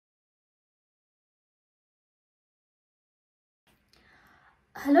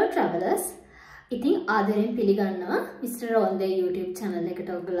Hello travelers. ඉතින් ආදරෙන් පිළිගන්නවා Mr. Ronde YouTube channel එකට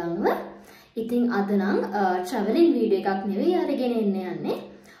ඔයගොල්ලන්ව. ඉතින් අද නම් traveling video එකක් නෙවෙයි අරගෙන යන්නේ.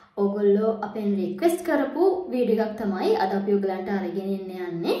 ඔයගොල්ලෝ අපෙන් request කරපු video එකක් තමයි අද අපි ඔයගලන්ට අරගෙන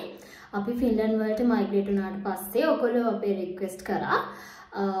යන්නේ. අපි ෆින්ලන්ඩ් වලට migrate වුණාට පස්සේ ඔයගොල්ලෝ අපේ request කරා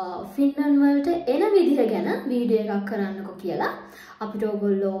ෆින්ලන්ඩ් වලට එන විදිහ ගැන video එකක් කරන්නකෝ කියලා. අපිට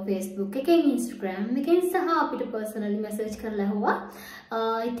ඔයගොල්ලෝ Facebook එකෙන් Instagram එකෙන් සහ අපිට personally message කරලා ඇහුවා.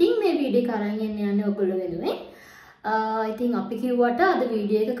 ඉතින් මේ වීඩියෝ එක අරන් යන්නේ ඔයගොල්ලෝ වෙනුවෙන්. ඉතින් අපි කිව්වට අද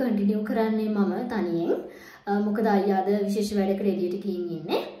වීඩියෝ එක කන්ටිනියු කරන්නේ මම තනියෙන්. මොකද අයියා අද විශේෂ වැඩකට එළියට ගිහින්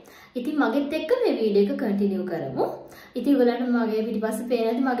ඉන්නේ. ඉතින් මගෙත් එක්ක මේ වීඩියෝ එක කන්ටිනියු කරමු. ඉතින් ඔයගලන්ට මගේ පිටිපස්සේ පේන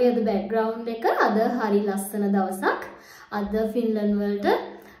ඇති මගේ අද බෑග්ග්‍රවුන්ඩ් එක අද හරි ලස්සන දවසක්. අද ෆින්ලන්ඩ් වලට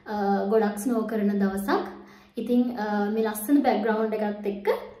ගොඩක් ස්නෝ කරන දවසක්. ඉතින් මේ ලස්සන බෑග්ග්‍රවුන්ඩ් එකත් එක්ක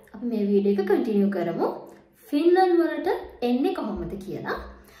අපි මේ වීඩියෝ එක කන්ටිනියු කරමු. ෆින්ලන්ඩ් වලට එන්නේ කොහොමද කියලා.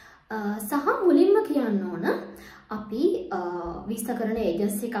 සහ මුලින්ම කියන්න ඕන අපි වීසා කරන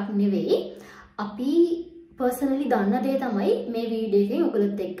ඒජන්සි එකක් නෙවෙයි. අපි personally දන්න දේ තමයි මේ වීඩියෝ එකෙන්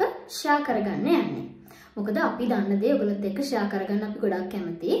ඔයගොල්ලොත් එක්ක share කරගන්න යන්නේ. මොකද අපි දන්න දේ ඔයගොල්ලොත් එක්ක share කරගන්න අපි ගොඩක්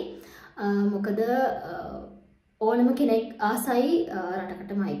කැමතියි. මොකද ඕනම කෙනෙක් ආසයි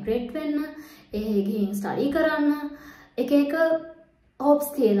රටකට migrate වෙන්න, එහෙ ගිහින් study කරන්න, එක hopes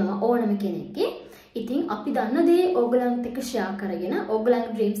තියෙනවා ඕනම කෙනෙක්ගේ. ඉතින් අපි දන්න දේ ඕගලන්ට එක්ක share කරගෙන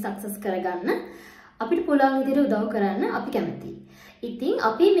ඕගලන්ගේ dream success කරගන්න අපිට පුළුවන් විදිහට උදව් කරන්න අපි කැමතියි. ඉතින්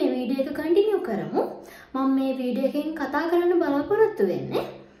අපි මේ වීඩියෝ එක කන්ටිනියු කරමු. මම මේ වීඩියෝ එකෙන් කතා කරන්න බලාපොරොත්තු වෙන්නේ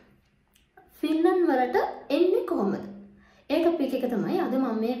ෆින්ලන්ඩ් වලට එන්නේ කොහොමද? ඒ ටොපික් එක තමයි අද මම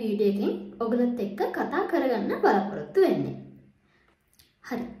මේ වීඩියෝ එකෙන් ඔයගලත් එක්ක කතා කරගන්න බලාපොරොත්තු වෙන්නේ.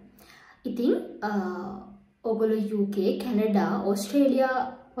 හරි. ඉතින් ඔයගොල්ලෝ UK, කැනඩා, ඕස්ට්‍රේලියා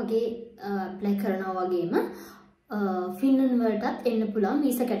වගේ ඇප්ලයි කරනවා වගේම ෆින්ලන්ඩ් වලටත් එන්න පුළුවන්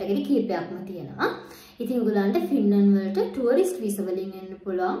වීසා කැටගරි කීපයක්ම තියෙනවා. ඉතින් ඔයගලන්ට ෆින්ලන්ඩ් වලට ටුවරිස්ට් වීසා වලින් එන්න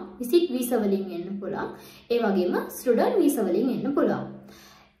පුළුවන්, විසිට් වීසා වලින් එන්න පුළුවන්, ඒ වගේම ස්ටුඩන්ට් වීසා වලින් එන්න පුළුවන්.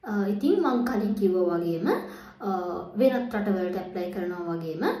 ඉතින් මම කලින් කිව්වා වගේම වෙනත් රටවලට ඇප්ලයි කරනවා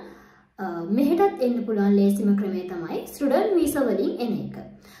වගේම මෙහෙටත් එන්න පුළුවන් ලේසිම ක්‍රමය තමයි ස්ටුඩන්ට් වීසා වලින් එන එක.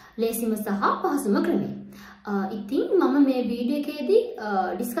 ලේසිම සහ පහසුම ක්‍රමය. ඉතින් මම මේ වීඩියෝ එකේදී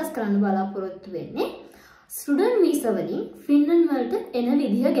ඩිස්කස් කරන්න බලාපොරොත්තු වෙන්නේ ස්ටුඩන්ට් වීසා වලින් ෆින්ලන්ඩ් වලට එන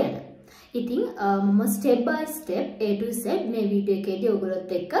විදිහ ගැන. ඉතින් මම step by step A to Z මේ වීඩියෝ එකේදී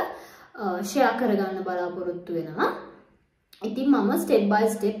ඔයගොල්ලොත් එක්ක share කරගන්න බලාපොරොත්තු වෙනවා. ඉතින් මම step by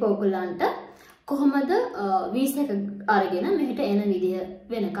step ඔයගොල්ලන්ට කොහොමද වීසා එක අරගෙන මෙහෙට එන විදිහ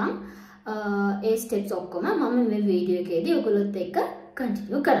වෙනකම් ඒ steps ඔක්කොම මම මේ වීඩියෝ එකේදී ඔයගොල්ලොත් එක්ක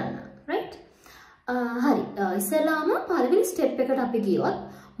continue කරන්න. right? හරි. ඉස්සෙල්ලාම පළවෙනි step එකට අපි ගියොත්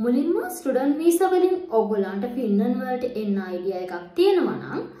මුලින්ම ස්ටුඩන්ට් වීසා වලින් ඔයගොල්ලන්ට ෆින්ලන්ඩ් වලට එන්න අයිඩියා එකක් තියෙනවා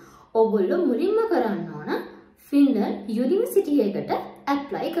නම් ඔයගොල්ලෝ මුලින්ම කරන්න ඕන ෆින්ලන්ඩ් යුනිවර්සිටි එකට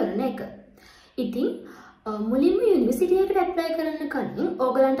ඇප්ලයි කරන එක. ඉතින් මුලින්ම යුනිවර්සිටි එකට ඇප්ලයි කරන්න කලින්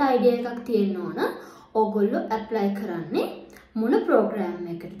ඔයගොල්ලන්ට අයිඩියා එකක් තියෙන්න ඕන ඔයගොල්ලෝ ඇප්ලයි කරන්නේ මොන ප්‍රෝග්‍රෑම්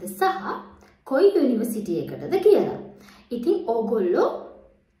එකකටද සහ කොයි යුනිවර්සිටි එකටද කියලා. ඉතින්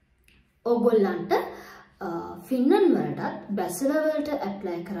ඔයගොල්ලන්ට ෆින්ලන්ඩ් වලටත් බැචලර් වලට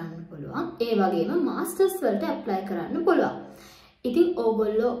ඇප්ලයි කරන්න පුළුවන්. ඒ වගේම මාස්ටර්ස් වලට ඇප්ලයි කරන්න පුළුවන්. ඉතින්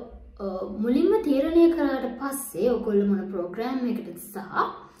ඔයගොල්ලෝ මුලින්ම තීරණය කරාට පස්සේ ඔයගොල්ලෝ මොන ප්‍රෝග්‍රෑම් එකකටද සහ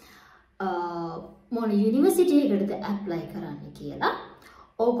මොන යුනිවර්සිටි එකකටද ඇප්ලයි කරන්න කියලා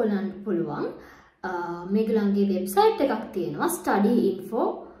ඔයගොල්ලන්ට පුළුවන් මේගොල්ලන්ගේ වෙබ්සයිට් එකක් තියෙනවා studyinfo.fi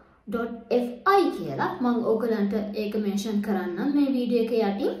කියලා. මම ඔයගොල්ලන්ට ඒක මෙන්ෂන් කරන්නම් මේ වීඩියෝ එකේ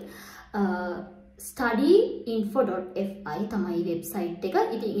යටින්. studyinfo.fi තමයි වෙබ්සයිට් එක.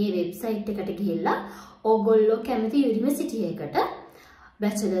 ඉතින් මේ වෙබ්සයිට් එකට ගිහිල්ලා ඔයගොල්ලෝ කැමති යුනිවර්සිටි එකකට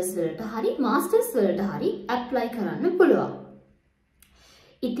බැචලර්ස් වලට හරි මාස්ටර්ස් වලට හරි ඇප්ලයි කරන්න පුළුවන්.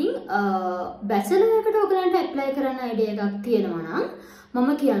 ඉතින් බැචලර් එකට ඔයගලන්ට ඇප්ලයි කරන්න අයිඩියා එකක් තියෙනවා නම් මම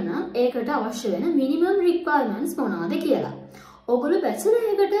කියන්නම් ඒකට අවශ්‍ය වෙන මිනිමම් රික්වයර්මන්ට්ස් මොනවද කියලා. ඔයගොල්ලෝ බැචලර්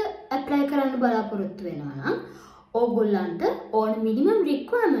එකට ඇප්ලයි කරන්න බලාපොරොත්තු වෙනවා නම් ඔයගොල්ලන්ට ඕන මිනිමම්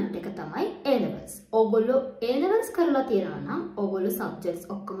රික්වයර්මන්ට් එක තමයි A levels. ඔයගොල්ලෝ A levels කරලා තියෙනවා නම් ඔයගොල්ලෝ සබ්ජෙක්ට්ස්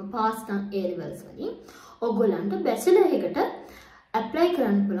ඔක්කොම පාස් නම් A levels වලින් ඔයගොල්ලන්ට බැචලර් එකට ඇප්ලයි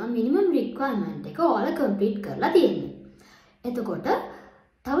කරන්න පුළුවන් මිනිමම් රික්වයර්මන්ට් එක ඔයාලා කම්ප්ලීට් කරලා තියෙන්නේ. එතකොට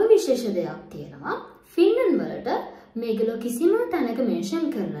තව විශේෂ දෙයක් තියෙනවා. ෆින්ලන්ඩ් වලට මේගොල්ලෝ කිසිම තැනක මෙන්ෂන්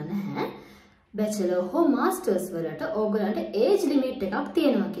කරලා නැහැ බැචලර් හෝ මාස්ටර්ස් වලට ඕගලන්ට ඒජ් ලිමිට් එකක්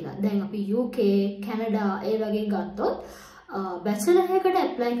තියෙනවා කියලා. දැන් අපි UK, කැනඩා ඒ වගේ ගත්තොත් බැචලර් එකකට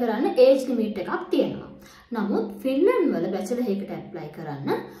ඇප්ලයි කරන්න ඒජ් ලිමිට් එකක් තියෙනවා. නමුත් ෆින්ලන්ඩ් වල බැචලර් එකකට ඇප්ලයි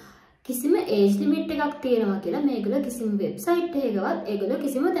කරන්න කිසිම ඒජ් ලිමිට් එකක් තියෙනවා කියලා මේගොල්ලෝ කිසිම වෙබ්සයිට් එකකවත් ඒගොල්ලෝ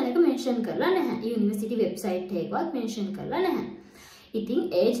කිසිම තැනක මෙන්ෂන් කරලා නැහැ. යුනිවර්සිටි වෙබ්සයිට් එකකවත් මෙන්ෂන් කරලා නැහැ. ඉතින්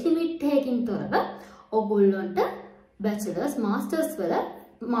ඒජ් ලිමිට් එකකින් තොරව ඔයගොල්ලන්ට බැචලර්ස් මාස්ටර්ස්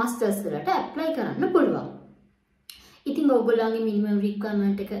වලට ඇප්ලයි කරන්න පුළුවන්. ඉතින් ඔයගොල්ලන්ගේ මිනිමම්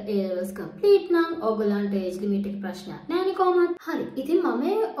රික්වයර්මන්ට් එක A levels complete නම් ඔයගොල්ලන්ට ඒජ් ලිමිට් එක ප්‍රශ්නයක් නැහැ නේ කොහොමද? හරි. ඉතින් මම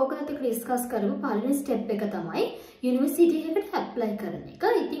ඔයගොල්ලන්ට ඩිස්කස් කරපු පළවෙනි ස්ටෙප් එක තමයි යුනිවර්සිටි එකට ඇප්ලයි කරන එක.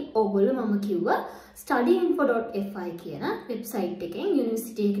 ඉතින් ඔයගොල්ලෝ මම කිව්වා studyinfo.fi කියන වෙබ්සයිට් එකෙන්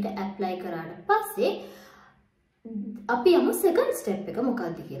යුනිවර්සිටි එකට ඇප්ලයි කරාට පස්සේ අපි යමු සෙකන්ඩ් ස්ටෙප් එක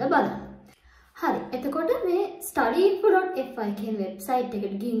මොකක්ද කියලා බලන්න. හරි. එතකොට මේ studyinfo.fi කියන වෙබ්සයිට්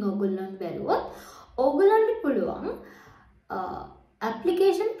එකට ගිහින් ඔයගොල්ලන් බැලුවොත් ඔයගොල්ලන්ට පුළුවන්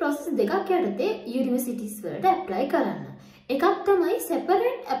ඇප්ලිකේෂන් ප්‍රොසෙස් දෙකක් යටතේ යුනිවර්සිටිස් වලට ඇප්ලයි කරන්න. එකක් තමයි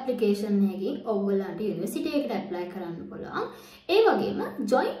සෙපරේට් ඇප්ලිකේෂන් එකකින් ඔයගොල්ලන්ට යුනිවර්සිටි එකට ඇප්ලයි කරන්න පුළුවන්. ඒ වගේම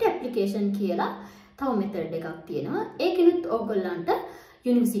ජොයින්ට් ඇප්ලිකේෂන් කියලා තව මෙතඩ් එකක් තියෙනවා. ඒකෙනුත් ඔයගොල්ලන්ට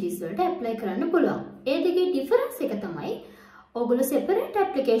යුනිවර්සිටිස් වලට ඇප්ලයි කරන්න පුළුවන්. ඒ දෙකේ ඩිෆරන්ස් එක තමයි ඔයගොල්ලෝ සෙපරේට්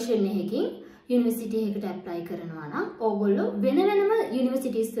ඇප්ලිකේෂන් එකකින් යුනිවර්සිටි එකට ඇප්ලයි කරනවා නම් ඔයගොල්ලෝ වෙන වෙනම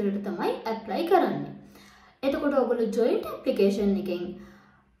යුනිවර්සිටිස් වලට තමයි ඇප්ලයි කරන්නේ. එතකොට ඔයගොල්ලෝ ජොයින්ට් ඇප්ලිකේෂන් එකෙන්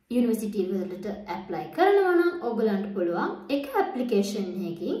යුනිවර්සිටි වලට ඇප්ලයි කරනවා නම් ඔයගොල්ලන්ට පුළුවන් එක ඇප්ලිකේෂන්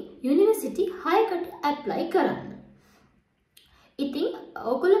එකකින් යුනිවර්සිටි 6කට ඇප්ලයි කරන්න. ඉතින්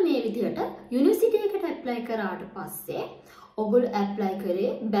ඔයගොල්ලෝ මේ විදිහට යුනිවර්සිටි එකට ඇප්ලයි කරාට පස්සේ ඔයගොල්ලෝ ඇප්ලයි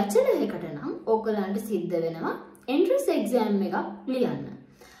කරේ බැචලර් එකට නම් ඔයගොල්ලන්ට සිද්ධ වෙනවා එන්ට්‍රන්ස් එක්සෑම් එකක් ලියන්න.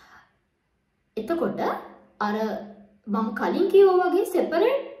 එතකොට අර මම කලින් කිව්වා වගේ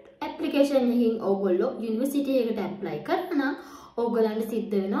සෙපරේට් ඇප්ලිකේෂන් එකකින් ඔයගොල්ලෝ යුනිවර්සිටි එකට ඇප්ලයි කරනවා නම් ඔයගොල්ලන්ට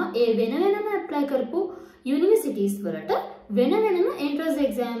සිද්ධ වෙනවා ඒ වෙන වෙනම ඇප්ලයි කරපු යුනිවර්සිටිස් වලට වෙන වෙනම එන්ට්‍රන්ස්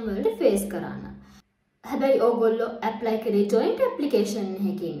එක්සෑම් වලට ෆේස් කරන්න. හැබැයි ඔයගොල්ලෝ ඇප්ලයි කරේ ජොයින්ට් ඇප්ලිකේෂන්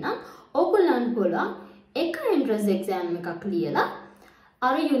එකකින් නම් ඔයගොල්ලන්ට පුළුවන් එක එන්ට්‍රන්ස් එක්සෑම් එකක් ලියලා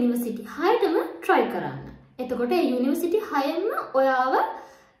අර යුනිවර්සිටි 6ටම try කරන්න. එතකොට ඒ යුනිවර්සිටි 6ෙන්ම ඔයාව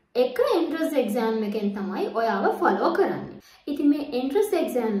එක එන්ට්‍රන්ස් එක්සෑම් එකෙන් තමයි ඔයාව ෆලෝ කරන්නේ. ඉතින් මේ එන්ට්‍රන්ස්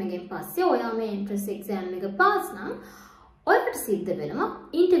එක්සෑම් එකෙන් පස්සේ ඔයා මේ එන්ට්‍රන්ස් එක්සෑම් එක පාස් නම් ඔයාලට සිද්ධ වෙනවා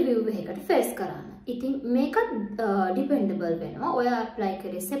ඉන්ටර්විව් එකකට ෆේස් කරන්න. ඉතින් මේකත් ඩිපෙන්ඩබල් වෙනවා. ඔයා ඇප්ලයි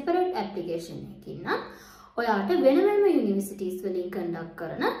කරේ සෙපරේට් ඇප්ලිකේෂන් එකකින් නම් ඔයාට වෙන වෙනම යුනිවර්සිටිස් වලින් කන්ඩක්ට්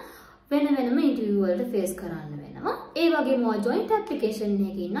කරන වෙන වෙනම ඉන්ටර්විව් වලට ෆේස් කරන්න වෙනවා. ඒ වගේම ඔයා ජොයින්ට් ඇප්ලිකේෂන්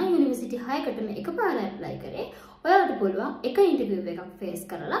එකකින් නම් යුනිවර්සිටි 6කටම එකපාර ඇප්ලයි කරේ ඔයාලට පුළුවන් එක ඉන්ටර්විව් එකක් ෆේස්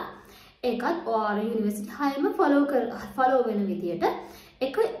කරලා ඒකත් ඔයාලා යුනිවර්සිටි 6ම ෆලෝ වෙන විදියට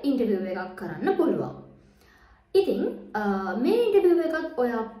එක ඉන්ටර්විව් එකක් කරන්න පුළුවන්. ඉතින් මේ ඉන්ටර්විව් එකත්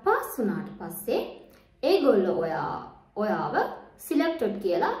ඔයා පාස් වුණාට පස්සේ ඒගොල්ලෝ ඔයාව සිලෙක්ටඩ්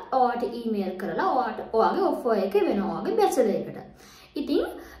කියලා ඔයාට ඊමේල් කරලා ඔයාගේ ඔෆර් එක වෙනවා ඔයාගේ බැචලර් එකට. ඉතින්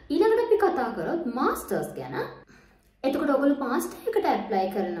ඊළඟට අපි කතා කරොත් මාස්ටර්ස් ගැන. එතකොට ඔයගොල්ලෝ මාස්ටර් එකට ඇප්ලයි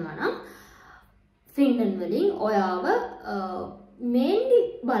කරනවා නම් ෆින්ලන්ඩ් වලින් ඔයාව මේන්ලි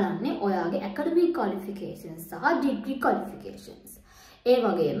බලන්නේ ඔයාගේ ඇකඩමික් ක්වොලිෆිකේෂන්ස් සහ ඩිග්‍රී ක්වොලිෆිකේෂන්ස්. ඒ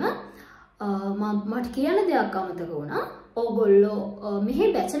වගේම මට කියන දෙයක් අමතක වුණා. ඔයගොල්ලෝ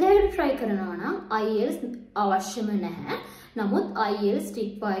මෙහි බැචලර් එකට try කරනවා නම් IELTS අවශ්‍යම නැහැ. නමුත් IELTS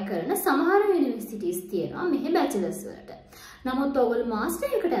රික්වයර් කරන සමහර යුනිවර්සිටිස් තියෙනවා මෙහි බැචලර්ස් වලට. නමුත් ඔයගොල්ලෝ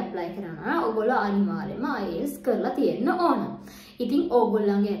මාස්ටර් එකට ඇප්ලයි කරනවා නම් ඔයගොල්ලෝ අනිවාර්යයෙන්ම IELTS කරලා තියෙන්න ඕන. ඉතින්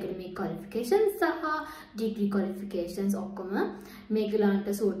ඔයගොල්ලන්ගේ ඇකඩමික් ක්වොලිෆිකේෂන්ස් සහ ඩිග්‍රී ක්වොලිෆිකේෂන්ස් ඔක්කොම මේගොල්ලන්ට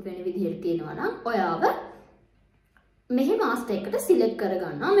සූට් වෙන විදිහට තියෙනවා නම් ඔයාව මෙහි මාස්ටර් එකට සිලෙක්ට්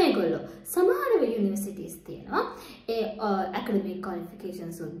කරගන්නවා මේගොල්ලෝ. සමහර යුනිවර්සිටිස් තියෙනවා ඒ ඇකඩමික්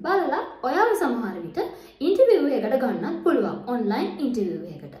ක්වොලිෆිකේෂන්ස් උත් බලලා ඔයාව සමහර විට ඉන්ටර්විව් එකකට ගන්නත් පුළුවන් ඔන්ලයින් ඉන්ටර්විව්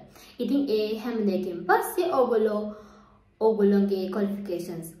එකකට. ඉතින් ඒ හැම දෙකකින් පස්සේ ඔයගොල්ලන්ගේ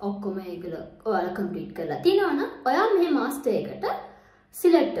ක්වොලිෆිකේෂන්ස් ඔක්කොම ඒගොල්ලෝ ඔයාලා කම්ප්ලීට් කරලා තිනවා නම් ඔයා මෙහි මාස්ටර් එකට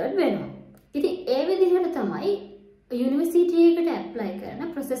සිලෙක්ටඩ් වෙනවා. ඉතින් ඒ විදිහට තමයි යුනිවර්සිටි එකට ඇප්ලයි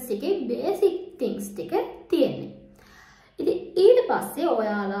කරන ප්‍රොසෙස් එකේ බේසික් තින්ග්ස් ටික තියෙන්නේ. ඉතින් ඊට පස්සේ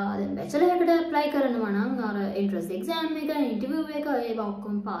ඔයාලා දැන් බැචලර් එකට ඇප්ලයි කරනවා නම් අර එන්ට්‍රන්ස් එක්සෑම් එක ඉන්ටර්විව් එක ඒවා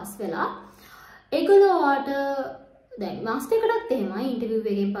ඔක්කොම පාස් වෙලා ඒගොල්ලෝ ඔයාට දැන් මාස්ටර් එකටත් එහෙමයි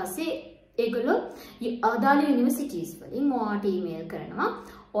ඉන්ටර්විව් එකෙන් පස්සේ ඒගොල්ලෝ අදාළ යුනිවර්සිටිස් වලින් ඔයාට ඊමේල් කරනවා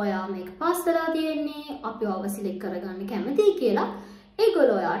ඔයා මේක පාස් කරලා තියෙන්නේ අපි ඔයාව සිලෙක්ට් කරගන්න කැමතියි කියලා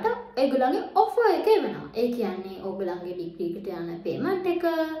ඒගොල්ලෝ ඔයාට ඒගොල්ලන්ගේ ඔෆර් එක එවනවා. ඒ කියන්නේ ඔයගොල්ලන්ගේ ඩිග්‍රී එකට යන පේමන්ට් එක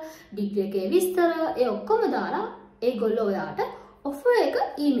ඩිග්‍රී එකේ විස්තර ඒ ඔක්කොම දාලා ඒගොල්ලෝ ඔයාට ඔෆර් එක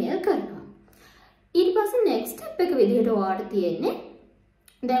ඊමේල් කරනවා. ඊට පස්සේ next step එක විදිහට ඔයාට තියෙන්නේ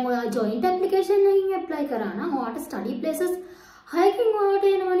දැන් ඔයා joint application එකකින් apply කරා නම් ඔයාට study places 6කින් ඔයාට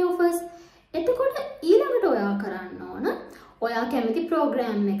එනවනේ offers. එතකොට ඊළඟට ඔයා කරන්න ඕන ඔයා කැමති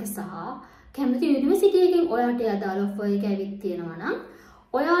ප්‍රෝග්‍රෑම් එක සහ කැමති යුනිවර්සිටි එකකින් ඔයාට අදාළ ඔෆර් එක ඇවිත් තියෙනවා නම්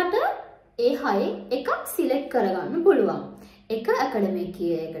ඔයාට ඒ 6 එකක් සිලෙක්ට් කරගන්න පුළුවන්. එක ඇකඩමික්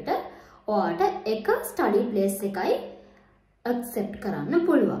ඉයර් එකට ඔයාට එක ස්ටඩි ප්ලේස් එකයි ඇක්සෙප්ට් කරන්න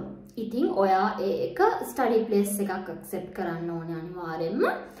පුළුවන්. ඉතින් ඔයා ඒ එක ස්ටඩි ප්ලේස් එකක් ඇක්සෙප්ට් කරන්න ඕනේ අනිවාර්යෙන්ම.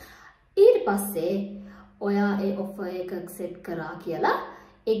 ඊට පස්සේ ඔයා ඒ ඔෆර් එක ඇක්සෙප්ට් කරා කියලා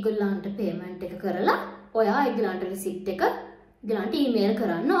ඒගොල්ලන්ට පේමන්ට් එක කරලා ඔයා ඒගොල්ලන්ට රිසිට් එක ඒගොල්ලන්ට ඊමේල්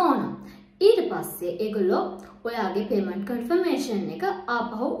කරන්න ඕන. ඊට පස්සේ ඒගොල්ලෝ ඔයාගේ පේමන්ට් කන්ෆර්මේෂන් එක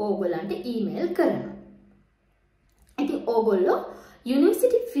ආපහු ඕගොල්ලන්ට ඊමේල් කරනවා. ඉතින් ඕගොල්ලෝ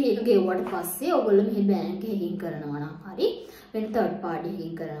යුනිවර්සිටි ෆී එක ගෙවුවට පස්සේ ඕගොල්ලෝ මෙහි බැංක් එකකින් කරනවා නම් හරි වෙන තර්ඩ් පාර්ටි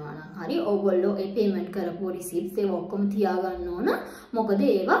එකකින් කරනවා නම් හරි ඕගොල්ලෝ ඒ පේමන්ට් කරපු රිසිට්ස් ඒවා ඔක්කොම තියාගන්න ඕන. මොකද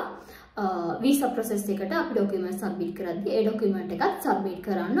ඒවා වීසා ප්‍රොසෙස් එකට අපි ડોකියුමන්ට් සබ්මිට් කරද්දී ඒ ડોකියුමන්ට් එකත් සබ්මිට්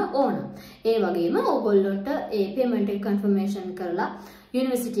කරන්න ඕන. ඒ වගේම ඕගොල්ලන්ට ඒ පේමන්ට් එක කන්ෆර්මේෂන් කරලා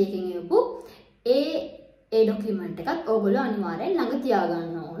යුනිවර්සිටි එකකින් එවපු ඒ ડોකියුමන්ට් එකත් ඕගොල්ලෝ අනිවාර්යෙන් ළඟ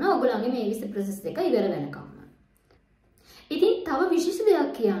තියාගන්න ඕන. ඕගොල්ලන්ගේ මේ වීසා ප්‍රොසෙස් එක ඉවර වෙනකම්. ඉතින් තව විශේෂ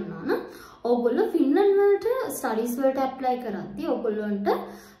දෙයක් කියන්න ඕන. ඕගොල්ලෝ ෆින්ලන්ඩ් වලට ස්ටඩීස් වලට ඇප්ලයි කරද්දී ඕගොල්ලන්ට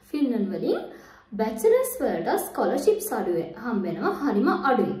ෆින්ලන්ඩ් වලින් බැචලර්ස් වලට ස්කෝලර්ෂිප්ස් අඩුවේ හම්බෙනවා හරිම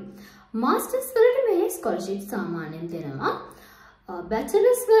අඩුයි. මාස්ටර්ස් වලට මේ ස්කෝලර්ෂිප් සාමාන්‍යයෙන් දෙනවා.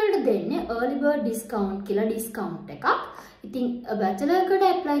 බැචලර්ස් වලට දෙන්නේ early bird discount කියලා ඩිස්කවුන්ට් එකක්. ඉතින් බැචලර් එකට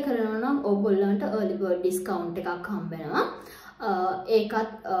ඇප්ලයි කරනවා නම් ඕගොල්ලන්ට early bird discount එකක් හම්බෙනවා.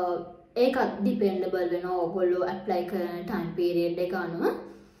 ඒකත් ඩිපෙන්ඩබල් වෙනවා ඕගොල්ලෝ ඇප්ලයි කරන ටයිම් පීරියඩ් එක අනුව.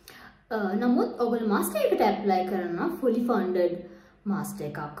 නමුත් ඔයගොල්ලෝ මාස්ටර් එකට ඇප්ලයි කරනවා fully funded මාස්ටර්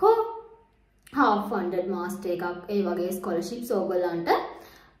එකක් හෝ half funded මාස්ටර් එකක් ඒ වගේ ස්කෝලර්ෂිප්ස් ඕගොල්ලන්ට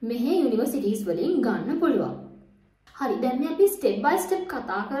මෙහි යුනිවර්සිටිස් වලින් ගන්න පුළුවන්. හරි දැන් මේ අපි ස්ටෙප් බයි ස්ටෙප්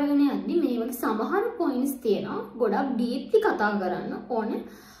කතා කරගෙන යද්දි මේ වගේ සමහර පොයින්ට්ස් තියෙනවා ගොඩක් ඩීප්ලි කතා කරන්න ඕන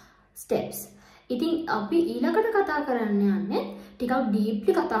ස්ටෙප්ස්. ඉතින් අපි ඊළඟට කතා කරන්න යන්නේ ටිකක්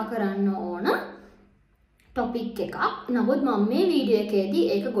ඩීප්ලි කතා කරන්න ඕන ටොපික් එකක්. නමුත් මම මේ වීඩියෝ එකේදී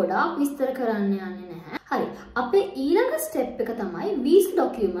ඒක ගොඩාක් විස්තර කරන්න යන්නේ නැහැ. හරි. අපේ ඊළඟ ස්ටෙප් එක තමයි වීසා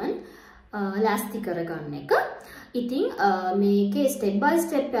ડોකියුමන්ට් ලෑස්ති කරගන්න එක. ඉතින් මේකේ ස්ටෙප් බයි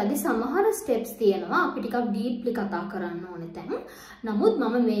ස්ටෙප් යද්දී සමහර ස්ටෙප්ස් තියෙනවා අපි ටිකක් ඩීප්ලි කතා කරන්න ඕනේ තැන්. නමුත්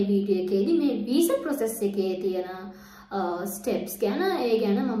මම මේ වීඩියෝ එකේදී මේ වීසා ප්‍රොසෙස් එකේ තියෙන ස්ටෙප්ස් ගැන ඒ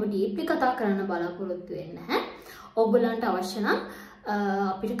ගැන මම ඩීප්ලි කතා කරන්න බලාපොරොත්තු වෙන්නේ නැහැ. ඔයගොල්ලන්ට අවශ්‍ය නම්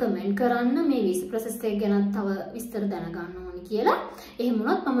අපිට කමෙන්ට් කරන්න මේ වීසා ප්‍රොසෙස් එක ගැන තව විස්තර දැනගන්න ඕනි කියලා. එහෙම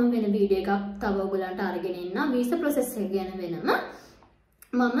වුණොත් මම වෙන වීඩියෝ එකක් තව ඔයගොල්ලන්ට අරගෙන එන්නම් වීසා ප්‍රොසෙස් එක ගැන වෙනම.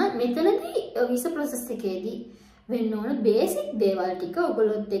 මම මෙතනදී වීසා ප්‍රොසෙස් එකේදී වෙන්න ඕන බේසික් දේවල් ටික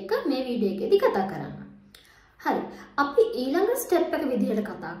ඔයගොල්ලොත් එක්ක මේ වීඩියෝ එකේදී කතා කරන්න. හරි. අපි ඊළඟ ස්ටෙප් එක විදිහට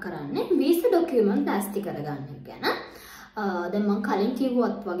කතා කරන්නේ වීසා ડોකියුමන්ට් ලෑස්ති කරගන්න එක ගැන. දැන් මම කලින්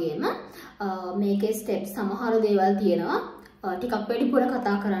කිව්වත් වගේම මේකේ ස්ටෙප් සමහර දේවල් තියෙනවා ටිකක් වැඩිපුර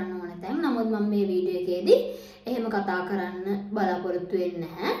කතා කරන්න ඕන තැන්. නමුත් මම මේ වීඩියෝ එකේදී එහෙම කතා කරන්න බලාපොරොත්තු වෙන්නේ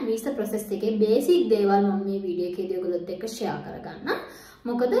නැහැ. වීසා ප්‍රොසෙස් එකේ බේසික් දේවල් මම මේ වීඩියෝ එකේදී ඔයගොල්ලොත් එක්ක ෂෙයා කරගන්න.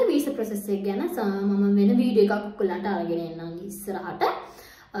 මොකද වීසා ප්‍රොසෙස් එක ගැන මම වෙන වීඩියෝ එකක් ඔයගොල්ලන්ට අරගෙන එන්නම් ඉස්සරහට.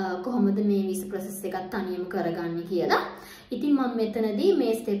 කොහොමද මේ වීසා ප්‍රොසෙස් එකක් තනියම කරගන්නේ කියලා. ඉතින් මම මෙතනදී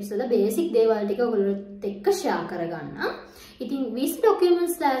මේ ස්ටෙප්ස් වල බේසික් දේවල් ටික ඔයගොල්ලොත් එක්ක ෂෙයා කරගන්නම්. ඉතින් වීසා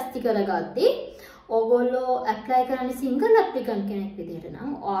ડોකියුමන්ට්ස් ලෑස්ති කරගත්තී ඔයගොල්ලෝ ඇප්ලයි කරන්නේ සිංගල් ඇප්ලිකන්ට් කෙනෙක් විදිහට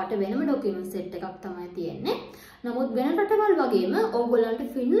නම් ඔයාට වෙනම ડોකියුමන්ට් සෙට් එකක් තමයි තියෙන්නේ. නමුත් වෙන රටවල් වගේම ඔයගොල්ලන්ට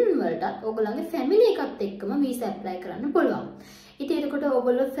ෆින්ලන්ඩ් වලටත් ඔයගොල්ලන්ගේ ෆැමිලි එකත් එක්කම වීසා ඇප්ලයි කරන්න පුළුවන්. ඉතින් එතකොට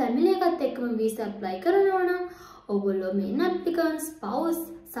ඔයගොල්ලෝ ෆැමිලි එකත් එක්කම වීසා ඇප්ලයි කරනවා නම් ඔයගොල්ලෝ මේන් ඇප්ලිකන්ට්ස් ස්පවුස්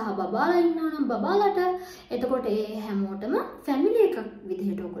සහ බබාලා ඉන්නවා නම් බබාලාට එතකොට ඒ හැමෝටම ෆැමිලි එකක්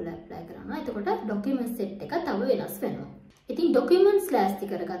විදිහට ඔයගොල්ලෝ ඇප්ලයි කරනවා. එතකොට ડોකියුමන්ට් සෙට් එක තව වෙනස් වෙනවා. ඉතින් ડોකියුමන්ට්ස් ලෑස්ති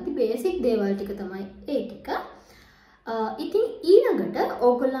කරගද්දි බේසික් දේවල් ටික තමයි ඒ ටික. ඉතින් ඊළඟට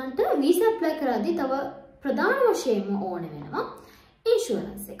ඕගොල්ලන්ට වීසා ඇප්ලයි කරද්දී තව ප්‍රධාන වශයෙන්ම ඕන වෙනවා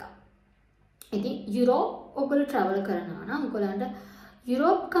ඉන්ෂුරන්ස් එකක්. ඉතින් යුරෝප් ඔයගොල්ලෝ ට්‍රැවල් කරනවා නම් ඔයගොල්ලන්ට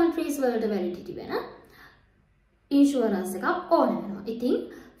යුරෝප් කන්ට්‍රීස් වලට වැලිඩිටි වෙන ඉන්ෂුරන්ස් එකක් ඕන වෙනවා. ඉතින්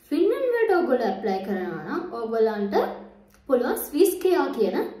ෆින්ලන්ඩ් වලට ඔයගොල්ලෝ ඇප්ලයි කරනවා නම් ඔයගොල්ලන්ට පුළුවන් ස්විස් කෙයා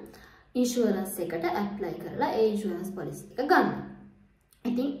කියන ඉන්ෂුරන්ස් එකට ඇප්ලයි කරලා ඒ ඉන්ෂුරන්ස් පොලිසි එක ගන්න.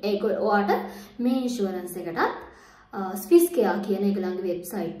 ඉතින් ඔයාට මේ ඉන්ෂුරන්ස් එකටත් ස්විස් කෙයා කියන ඒගොල්ලන්ගේ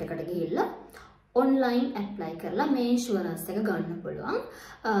වෙබ්සයිට් එකට ගිහිල්ලා ඔන්ලයින් ඇප්ලයි කරලා මේ ඉන්ෂුරන්ස් එක ගන්න පුළුවන්.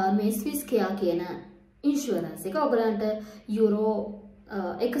 මේ ස්විස් කෙයා කියන ඉන්ෂුරන්ස් එක ඔයගොල්ලන්ට යුරෝ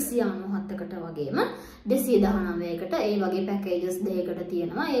 197කට වගේම 219කට ඒ වගේ පැකේජස් දෙකකට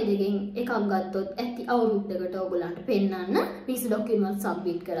තියෙනවා. ඒ දෙකෙන් එකක් ගත්තොත් ඇති අවුරුද්දකට ඔයගොල්ලන්ට පෙන්නන්න වීසා ડોකියුමන්ට්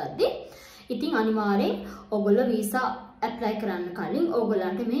සබ්මිට් කරද්දී. ඉතින් අනිවාර්යෙන් ඔයගොල්ලෝ වීසා ඇප්ලයි කරන්න කලින්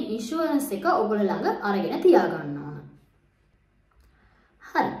ඕගොල්ලන්ට මේ ඉන්ෂුරන්ස් එක ඕගොල්ලෝ ළඟ අරගෙන තියාගන්න ඕන.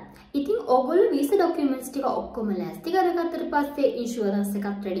 හරි. ඉතින් ඕගොල්ලෝ වීසා ඩොකියුමන්ට්ස් ටික ඔක්කොම ලෑස්ති කරගත්තට පස්සේ ඉන්ෂුරන්ස්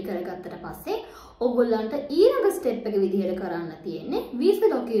එකත් රෙඩි කරගත්තට පස්සේ ඕගොල්ලන්ට ඊළඟ ස්ටෙප් එක විදිහට කරන්න තියෙන්නේ වීසා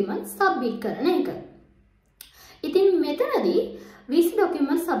ඩොකියුමන්ට්ස් සබ්මිට් කරන එක. ඉතින් මෙතනදී වීසා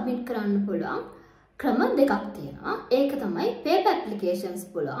ඩොකියුමන්ට්ස් සබ්මිට් කරන්න පුළුවන් ක්‍රම දෙකක් තියෙනවා. ඒක තමයි paper applications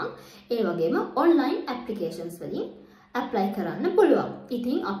පුළුවන්. ඒ වගේම online applications වලින් apply කරන්න පුළුවන්.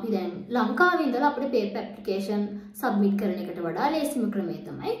 ඉතින් අපි දැන් ලංකාවේ ඉඳලා අපිට paper application submit කරන එකට වඩා ලේසිම ක්‍රමය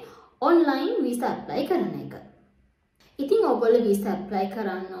තමයි online visa apply කරන එක. ඉතින් ඔයගොල්ලෝ visa apply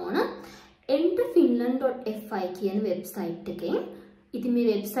කරන්න ඕන enterfinland.fi කියන website එකෙන්. ඉතින් මේ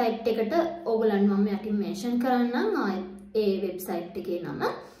website එකට ඔයගොල්ලන් මම යටින් mention කරන්නම් ආයෙත් ඒ website එකේ නම.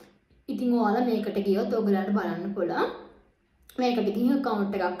 ඉතින් ඔයාලා මේකට ගියොත් ඔයගොල්ලන්ට බලන්න පුළුවන්. මේකට ගිහින්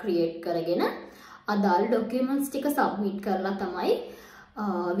account එකක් create කරගෙන අදාළ documents ටික submit කරලා තමයි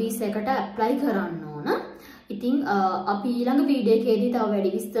visa එකට apply කරන්න ඕන. ඉතින් අපි ඊළඟ වීඩියෝ එකේදී තව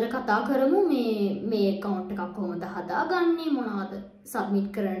වැඩි විස්තර කතා කරමු මේ account එකක් කොහොමද හදාගන්නේ මොනවද submit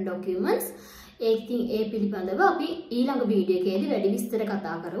කරන documents ඒ පිළිබඳව අපි ඊළඟ වීඩියෝ එකේදී වැඩි විස්තර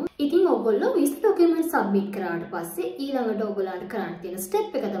කතා කරමු. ඉතින් ඔයගොල්ලෝ visa documents submit කරාට පස්සේ ඊළඟට ඔයගොල්ලන්ට කරන්න තියෙන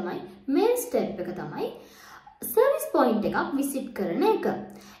step එක තමයි main step එක තමයි service point එකක් visit කරන එක.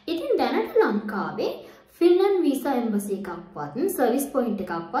 ඉතින් දැනට ලංකාවේ ෆින්ලන්ඩ් වීසා එම්බසි එකක්වත් service point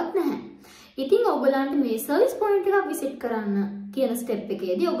එකක්වත් නැහැ. ඉතින් ඔයගොල්ලන්ට මේ service point එකක් visit කරන්න කියන step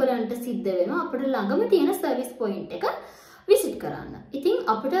එකේදී ඔයගොල්ලන්ට සිද්ධ වෙනවා අපිට ළඟම තියෙන service point එක visit කරන්න. ඉතින්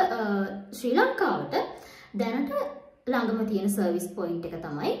අපිට ශ්‍රී ලංකාවට දැනට ළඟම තියෙන service point එක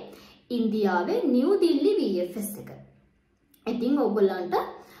තමයි ඉන්දියාවේ නිව් දිල්ලි VFS එක. ඉතින් ඔයගොල්ලන්ට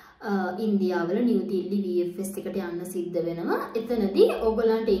ඉන්දියාවල නිව් දිල්ලි VFS එකට යන්න සිද්ධ වෙනවා. එතනදී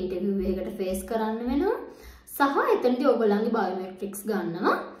ඔයගොල්ලන්ට ඉන්ටර්විව් එකකට ෆේස් කරන්න වෙනවා. සහ එතනදී ඔයගොල්ලන්ගේ බයෝමෙට්‍රික්ස්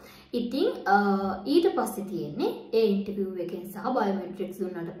ගන්නවා. ඉතින් ඊට පස්සේ තියෙන්නේ ඒ ඉන්ටර්විව් එකෙන් සහ බයෝමෙට්‍රික්ස්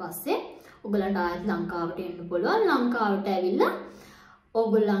දුන්නාට පස්සේ ඔයගොල්ලන්ට ආයෙත් ලංකාවට එන්න පුළුවන්. ලංකාවට ඇවිල්ලා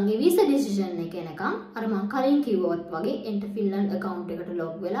ඔයගොල්ලන්ගේ වීසා ඩිසිෂන් එක එනකම් අර මම කලින් කිව්වත් වගේ Enter Finland account එකට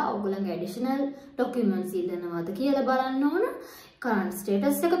log වෙලා ඔයගොල්ලන්ගේ additional documents ඉදනවාද කියලා බලන්න ඕන. current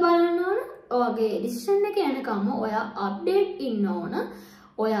status එක බලන්න ඕන. ඔයගේ decision එක එනකම් ඔයා update ඉන්න ඕන.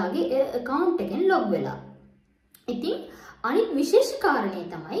 ඔයාගේ account එකෙන් log වෙලා. ඉතින් අනිත් විශේෂ කාරණේ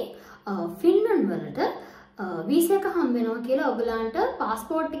තමයි ෆින්ලන්ඩ් වලට වීසා එක හම්බ වෙනවා කියලා ඔයගලන්ට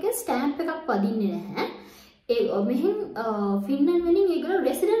passport එකේ stamp එකක් වදින්නේ නැහැ. මෙහෙන් ෆින්ලන්ඩ් වලින් ඒගොල්ලෝ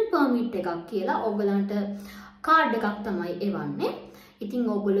resident permit එකක් කියලා ඔයගලන්ට කාඩ් එකක් තමයි එවන්නේ. ඉතින්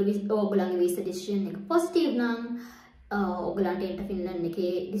ඔයගොල්ලන්ගේ visa decision එක positive නම් ඔයගලන්ට Enter Finland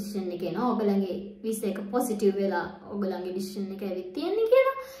එකේ decision එක එනවා. ඔයගලන්ගේ visa එක positive වෙලා ඔයගලන්ගේ decision එක ඇවිත් තියෙන්නේ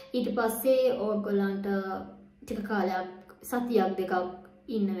කියලා. ඊට පස්සේ ඔයගලන්ට ටික කාලයක් සතියක් දෙකක්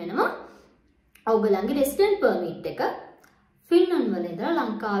ඉන්න වෙනවා. ඔයගලන්ගේ resident permit එක ෆින්ලන්ඩ් වල ඉඳලා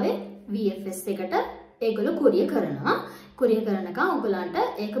ලංකාවේ VFS එකට ඒගොල්ලෝ courier කරනවා. courier කරනකම් ඔයගලන්ට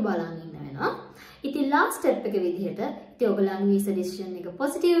ඒක බලන් ඉන්න වෙනවා. ඉතින් last step එක විදිහට ඉතින් ඔයගලන්ගේ visa decision එක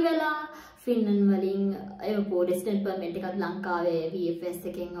positive වෙලා ෆින්ලන්ඩ් වලින් airport resident permit එකත් ලංකාවේ VFS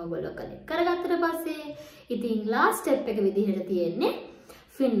එකෙන් ඔයගොල්ලෝ collect කරගත්තට පස්සේ ඉතින් last step එක විදිහට තියෙන්නේ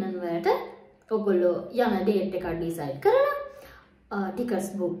ෆින්ලන්ඩ් වලට ඔයගොල්ලෝ යන date එක decide කරලා tickets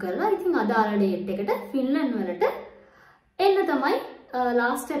book කරලා ඉතින් අදාළ date එකට ෆින්ලන්ඩ් වලට එන්න තමයි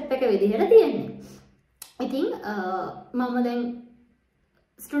last step එක විදිහට තියෙන්නේ. ඉතින් මම දැන්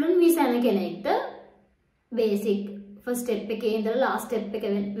ස්ටුඩන්ට් වීසා යන කෙනෙක්ට බේසික් ෆස්ට් ස්ටෙප් එකේ ඉඳලා ලාස්ට් ස්ටෙප් එක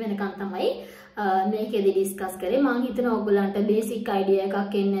වෙනකන් තමයි මේකෙදි ඩිස්කස් කරේ. මම හිතනවා ඔයගොල්ලන්ට බේසික් අයිඩියා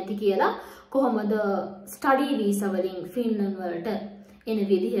එකක් එන්නේ නැති කියලා කොහොමද ස්ටඩි වීසා වලින් ෆින්ලන්ඩ් වලට එන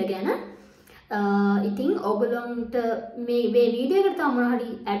විදිහ ගැන. ඉතින් ඔයගොල්ලන්ට මේ වීඩියෝ එකට තව මොනවා හරි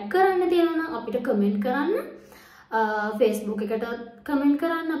ඇඩ් කරන්න තියෙනවා නම් අපිට කමෙන්ට් කරන්න. Facebook එකට කමෙන්ට්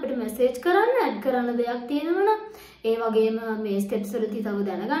කරන්න, අපිට මැසේජ් කරන්න, ඇඩ් කරන්න දෙයක් තියෙනවා නම් ඒ වගේම මේ ස්ටෙප්ස් වලදී තව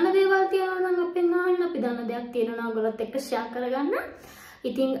දැනගන්න දේවල් තියෙනවා නම් අපෙන් අහන්න. අපි දන්න දෙයක් තියෙනවා නම් ඔයගොල්ලොත් එක්ක ෂෙයා කරගන්න.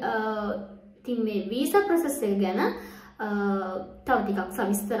 ඉතින් මේ වීසා process එක ගැන තව ටිකක්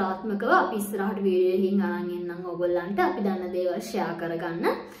සවිස්තරාත්මකව අපි ඉස්සරහට වීඩියෝ එකකින් අරන් එන්නම් ඔයගොල්ලන්ට. අපි දන්න දේවල් ෂෙයා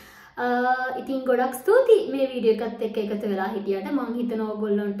කරගන්න. ඉතින් ගොඩක් ස්තුතියි මේ වීඩියෝ එකත් එක්ක එකතු වෙලා හිටියට. මම හිතනවා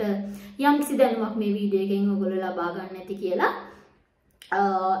ඔයගොල්ලන්ට යම්කිසි දැනුමක් මේ වීඩියෝ එකෙන් ඔයගොල්ලෝ ලබා ගන්න ඇති කියලා.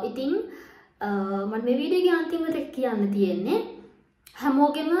 ඉතින් මම මේ වීඩියෝ එකේ අන්තිමට කියන්න තියෙන්නේ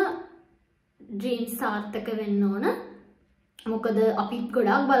හැමෝගෙම ඩ්‍රීම්ස් සාර්ථක වෙන්න ඕන. මොකද අපි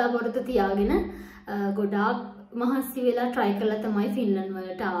ගොඩාක් බලාපොරොත්තු තියාගෙන ගොඩාක් මහන්සි වෙලා try කරලා තමයි ෆින්ලන්ඩ්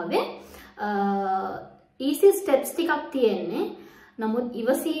වලට ආවේ. easy steps ටිකක් තියෙන්නේ. නමුත්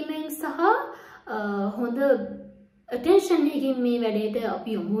ඉවසීමෙන් සහ හොඳ attention එකකින් මේ වැඩේට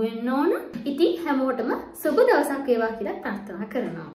අපි යොමු වෙන්න ඕන. ඉතින් හැමෝටම සුබ දවසක් වේවා කියලා ප්‍රාර්ථනා කරනවා.